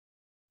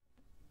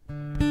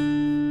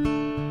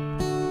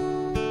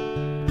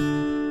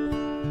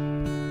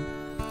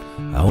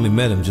only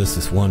met him just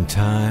this one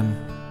time,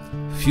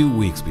 a few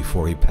weeks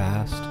before he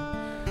passed.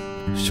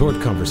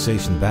 Short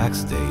conversation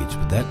backstage,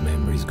 but that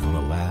memory's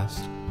gonna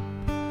last.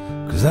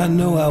 'Cause I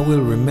know I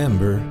will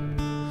remember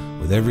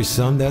with every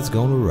sun that's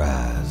gonna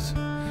rise.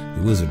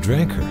 He was a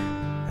drinker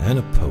and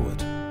a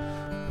poet,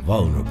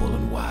 vulnerable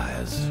and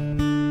wise.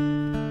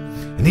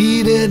 And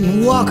he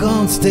didn't walk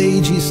on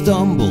stage, he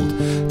stumbled.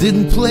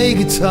 Didn't play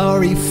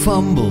guitar, he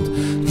fumbled.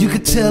 You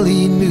could tell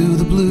he knew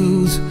the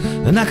blues,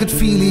 and I could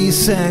feel he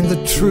sang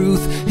the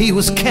truth. He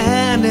was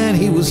canned and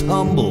he was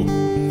humble,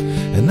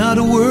 and not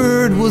a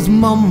word was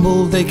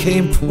mumbled. They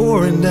came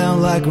pouring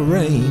down like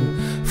rain,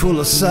 full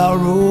of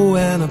sorrow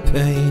and a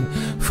pain,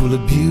 full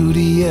of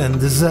beauty and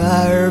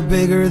desire,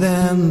 bigger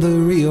than the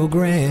Rio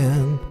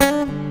Grande,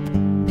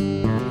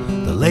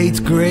 the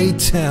late great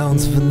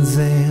townsman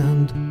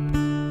Zandt.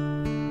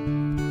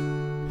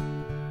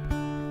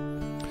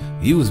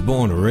 He was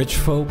born to rich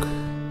folk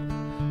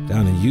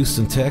down in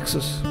Houston,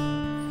 Texas.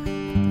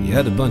 He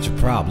had a bunch of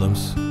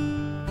problems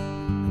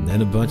and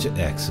then a bunch of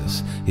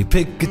exes. He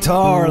picked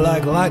guitar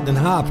like Lightning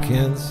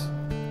Hopkins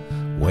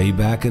way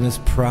back in his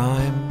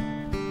prime,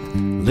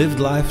 lived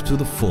life to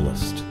the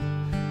fullest,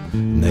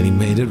 and then he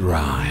made it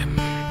rhyme.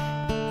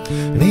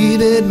 And he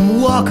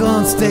didn't walk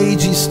on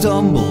stage, he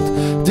stumbled.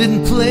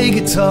 Didn't play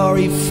guitar,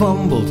 he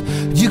fumbled.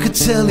 You could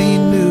tell he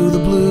knew the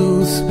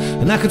blues,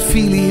 and I could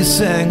feel he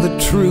sang the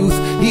truth.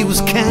 He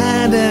was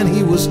kind and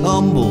he was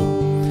humble,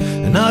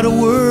 and not a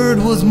word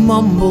was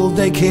mumbled.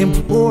 They came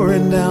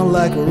pouring down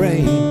like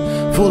rain,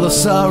 full of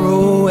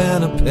sorrow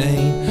and a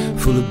pain,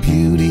 full of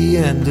beauty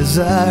and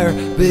desire,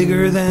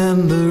 bigger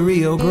than the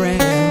Rio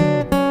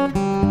Grande,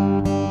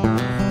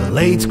 the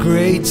late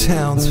great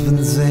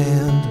townsman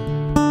Zandt.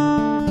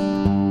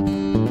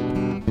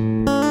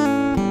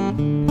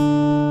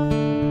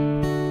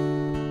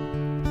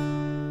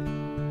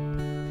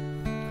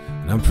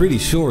 I'm pretty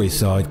sure he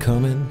saw it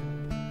coming.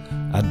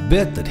 I'd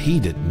bet that he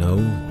didn't know,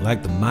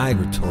 like the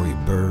migratory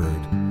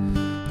bird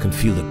can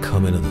feel the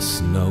coming of the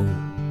snow.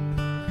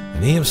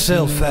 And he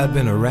himself had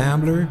been a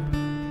rambler,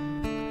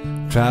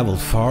 traveled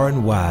far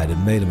and wide,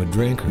 and made him a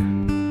drinker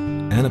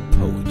and a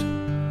poet,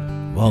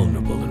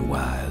 vulnerable and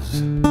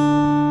wise.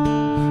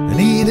 And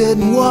he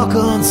didn't walk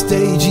on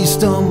stage, he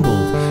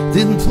stumbled.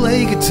 Didn't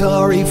play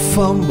guitar, he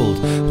fumbled.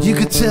 You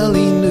could tell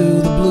he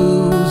knew the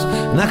blues,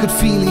 and I could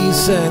feel he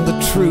sang the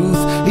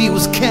truth. He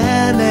was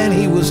kind and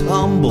he was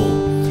humble,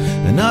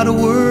 and not a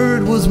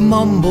word was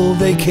mumbled.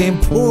 They came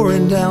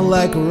pouring down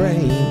like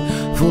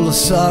rain, full of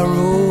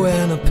sorrow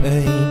and a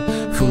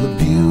pain, full of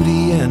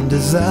beauty and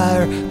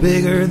desire,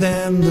 bigger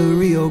than the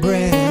Rio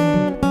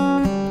Grande,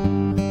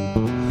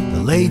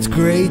 the late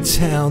great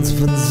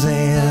townsman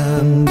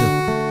Zandt.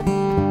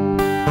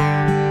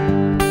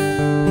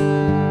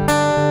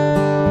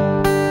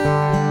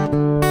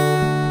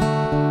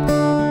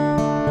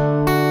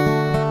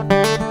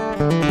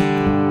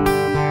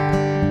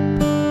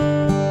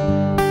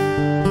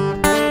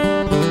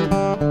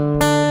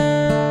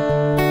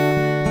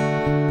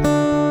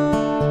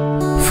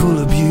 Full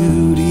of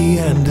beauty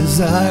and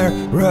desire,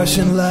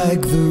 rushing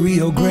like the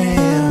Rio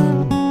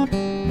Grande,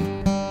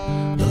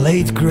 the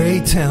late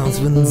great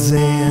townsman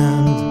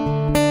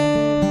Zandt,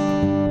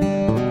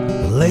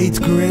 the late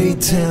great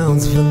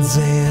townsman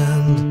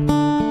Zandt.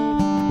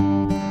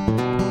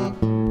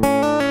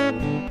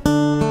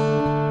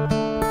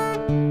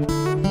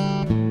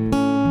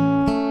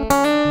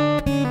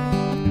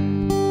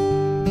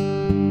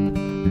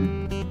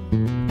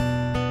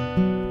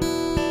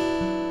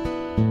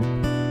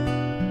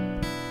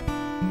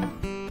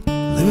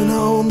 Living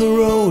on the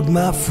road,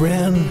 my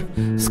friend,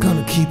 is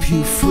gonna keep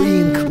you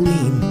free and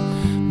clean.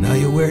 Now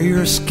you wear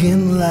your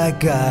skin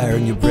like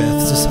iron, your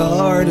breath's as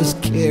hard as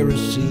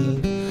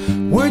kerosene.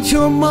 Weren't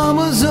your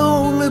mama's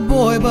only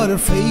boy, but her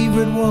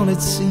favorite one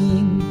it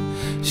seemed.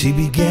 She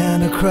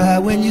began to cry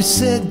when you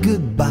said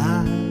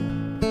goodbye,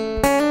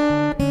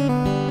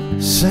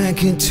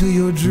 sank into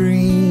your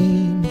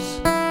dreams.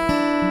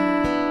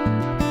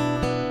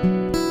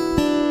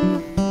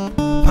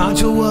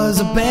 Pancho was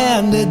a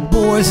bandit,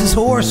 boys. His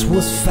horse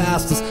was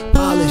fast as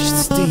polished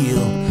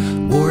steel.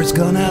 Wore his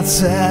gun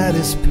outside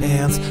his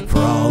pants for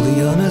all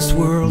the honest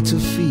world to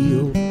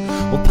feel.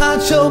 Well,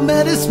 Pancho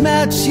met his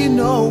match, you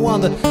know,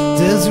 on the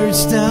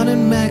deserts down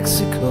in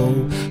Mexico,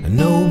 and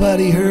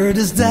nobody heard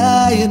his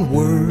dying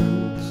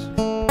words.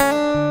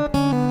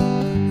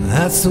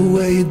 That's the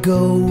way it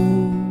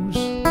goes.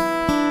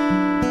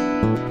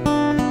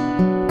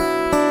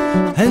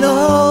 And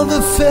all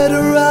the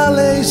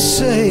federales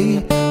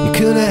say you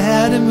could have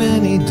had him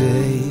any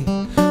day.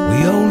 We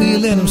only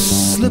let him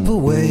slip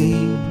away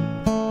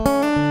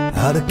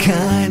out of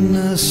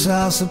kindness,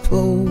 I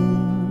suppose.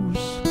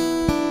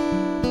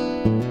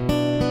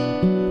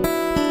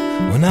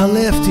 Well, now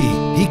Lefty,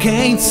 he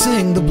can't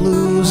sing the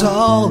blues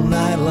all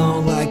night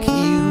long like he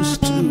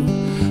used to.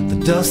 The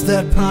dust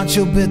that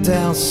Pancho bit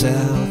down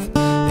south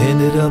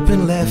ended up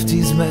in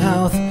Lefty's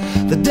mouth.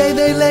 The day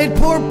they laid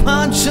poor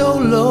Pancho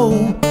low,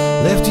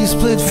 Lefty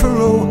split for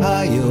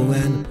Ohio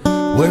and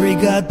where he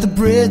got the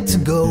bread to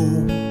go.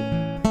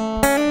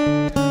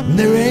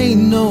 there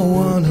ain't no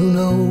one who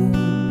knows.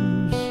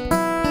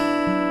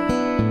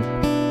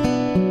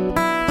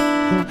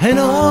 And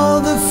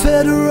all the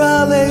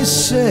federales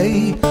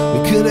say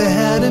we could have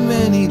had him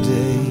any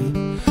day.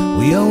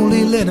 We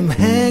only let him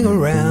hang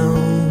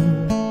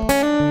around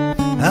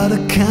out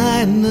of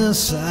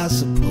kindness, I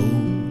suppose.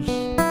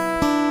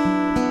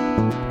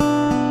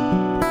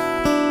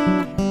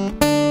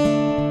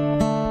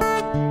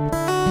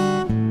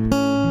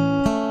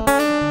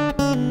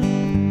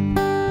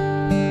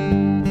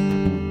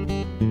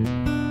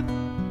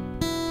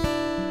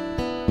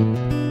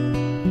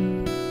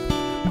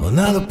 Well,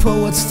 now the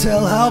poets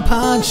tell how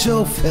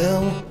Pancho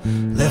fell.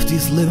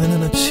 Lefty's living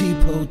in a cheap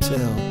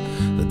hotel.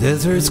 The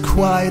desert's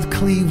quiet,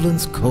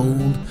 Cleveland's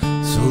cold.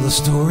 So the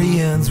story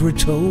ends, we're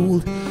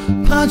told.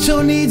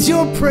 Pancho needs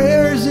your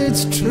prayers,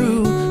 it's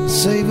true.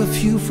 Save a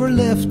few for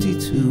Lefty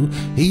too.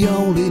 He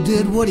only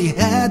did what he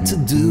had to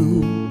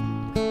do.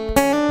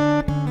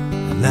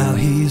 And now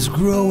he's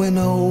growing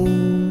old.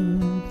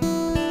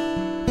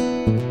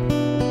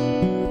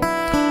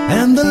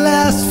 And the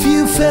last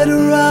few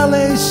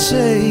federales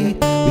say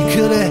we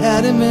could have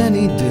had him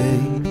any day.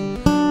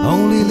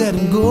 Only let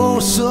him go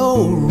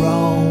so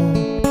wrong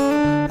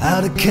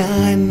out of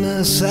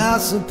kindness, I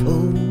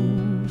suppose.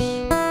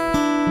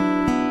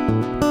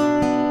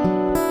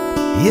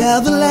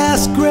 Yeah, the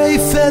last gray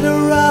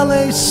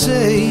federales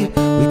say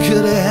we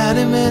could have had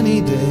him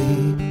any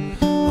day.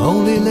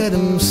 Only let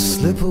him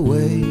slip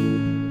away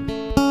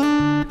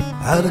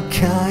out of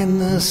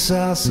kindness,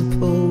 I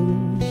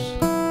suppose.